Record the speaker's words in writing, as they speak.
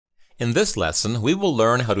In this lesson, we will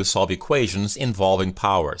learn how to solve equations involving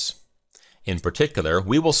powers. In particular,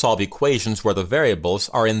 we will solve equations where the variables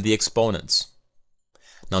are in the exponents.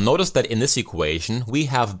 Now notice that in this equation, we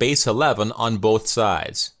have base 11 on both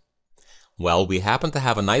sides. Well, we happen to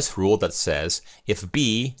have a nice rule that says if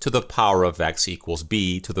b to the power of x equals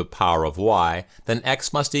b to the power of y, then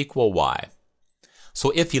x must equal y.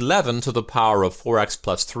 So if 11 to the power of 4x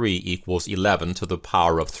plus 3 equals 11 to the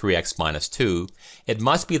power of 3x minus 2, it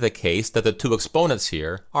must be the case that the two exponents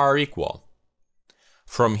here are equal.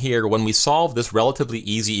 From here, when we solve this relatively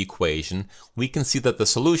easy equation, we can see that the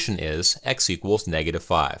solution is x equals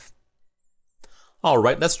 -5.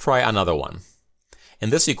 Alright, let's try another one. In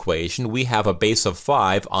this equation, we have a base of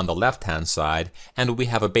 5 on the left-hand side, and we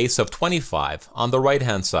have a base of 25 on the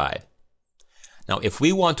right-hand side. Now, if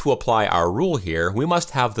we want to apply our rule here, we must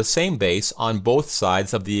have the same base on both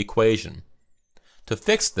sides of the equation. To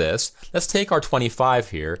fix this, let's take our 25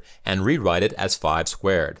 here and rewrite it as 5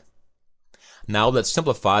 squared. Now let's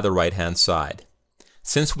simplify the right-hand side.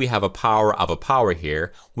 Since we have a power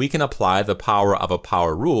here, we can apply the power of a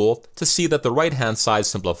power rule to see that the right-hand side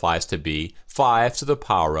simplifies to be 5 to the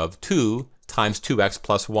power of 2 times 2x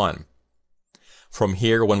plus 1. From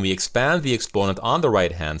here, when we expand the exponent on the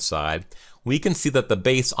right-hand side, we can see that the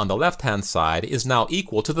base on the left-hand side is now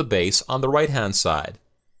equal to the base on the right-hand side.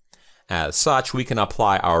 As such, we can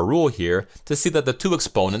apply our rule here to see that the two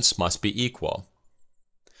exponents must be equal.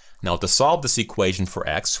 Now to solve this equation for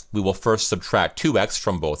x, we will first subtract 2x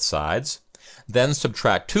from both sides, then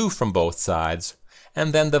subtract 2 from both sides,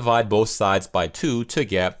 and then divide both sides by 2 to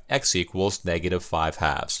get x equals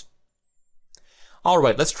 -5/2.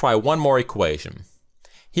 Alright, let's try one more equation.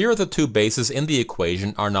 Here the two bases in the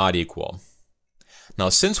equation are not equal. Now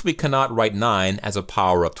since we cannot write 9 as a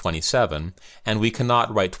power of 27, and we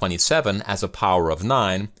cannot write 27 as a power of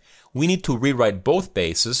 9, we need to rewrite both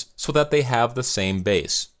bases so that they have the same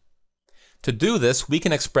base. To do this, we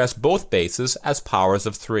can express both bases as powers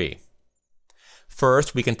of 3.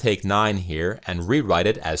 First, we can take 9 here and rewrite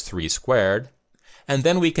it as 3 squared, and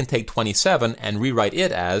then we can take 27 and rewrite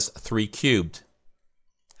it as 3 cubed.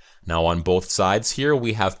 Now on both sides here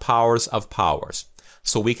we have powers of powers,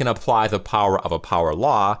 so we can apply the power of a power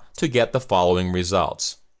law to get the following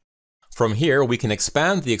results. From here we can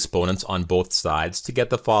expand the exponents on both sides to get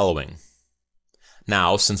the following.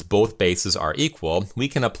 Now, since both bases are equal, we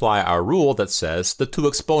can apply our rule that says the two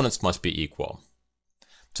exponents must be equal.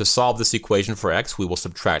 To solve this equation for x, we will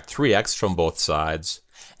subtract 3x from both sides,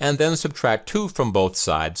 and then subtract 2 from both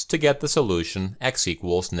sides to get the solution x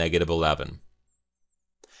equals -11.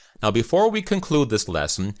 Now before we conclude this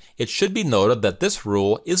lesson, it should be noted that this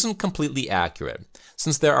rule isn't completely accurate,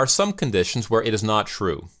 since there are some conditions where it is not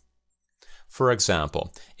true. For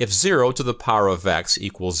example, if 0 to the power of x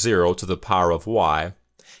equals 0 to the power of y,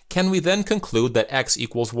 can we then conclude that x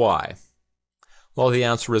equals y? Well, the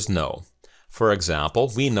answer is no. For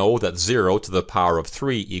example, we know that 0 to the power of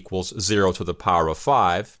 3 equals 0 to the power of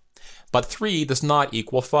 5, but 3 does not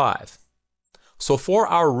equal 5. So for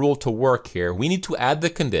our rule to work here, we need to add the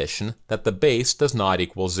condition that the base does not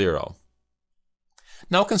equal 0.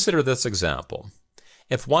 Now consider this example.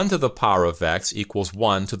 If 1 to the power of x equals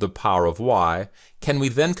 1 to the power of y, can we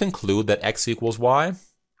then conclude that x equals y?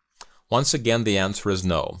 Once again, the answer is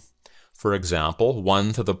no. For example,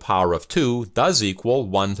 1 to the power of 2 does equal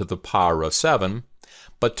 1 to the power of 7,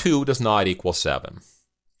 but 2 does not equal 7.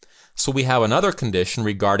 So we have another condition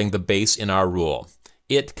regarding the base in our rule.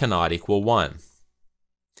 It cannot equal 1.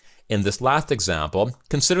 In this last example,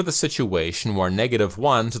 consider the situation where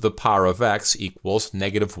 -1 to the power of x equals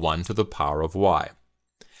 -1 to the power of y.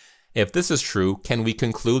 If this is true, can we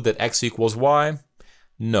conclude that x equals y?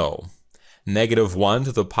 No. -1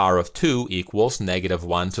 to the power of 2 equals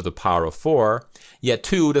 -1 to the power of 4, yet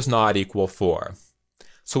 2 does not equal 4.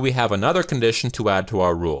 So we have another condition to add to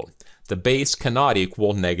our rule. The base cannot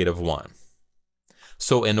equal -1.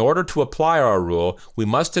 So in order to apply our rule, we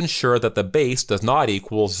must ensure that the base does not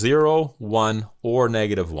equal 0, 1, or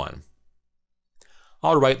 -1.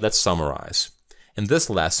 Alright, let's summarize. In this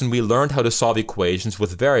lesson, we learned how to solve equations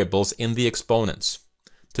with variables in the exponents.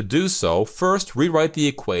 To do so, first rewrite the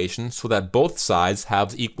equation so that both sides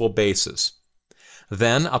have equal bases.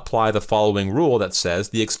 Then apply the following rule that says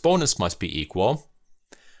the exponents must be equal.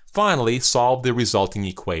 Finally, solve the resulting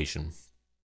equation.